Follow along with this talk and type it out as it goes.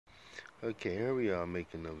Okay, here we are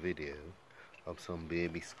making a video of some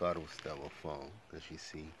baby scuttles that were found. As you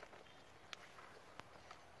see,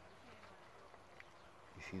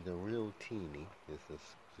 the real teeny. This is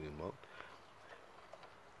zoom up.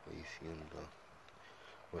 What you see in the,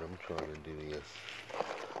 what I'm trying to do is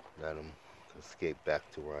let them escape back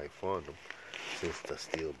to where I found them. Since they're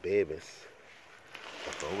still babies,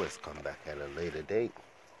 they can always come back at a later date.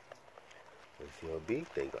 Let's see how big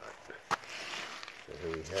they got. So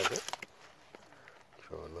here we have it.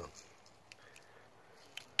 Trying to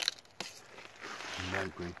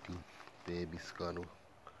migrate the baby scuttle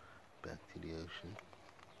back to the ocean.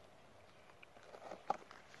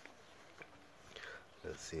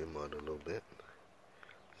 Let's see them out a little bit.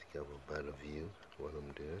 Let's get a better view of what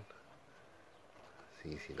I'm doing.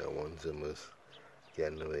 See that one zimmer's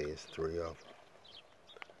getting away. It's 3 of them.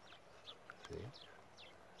 See?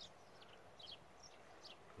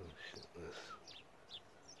 Oh shit,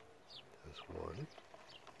 that's one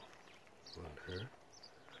here.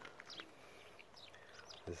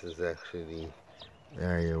 This is actually the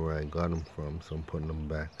area where I got them from, so I'm putting them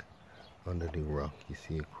back under the rock. You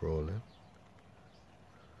see it crawling.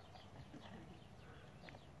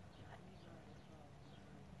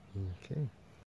 Okay.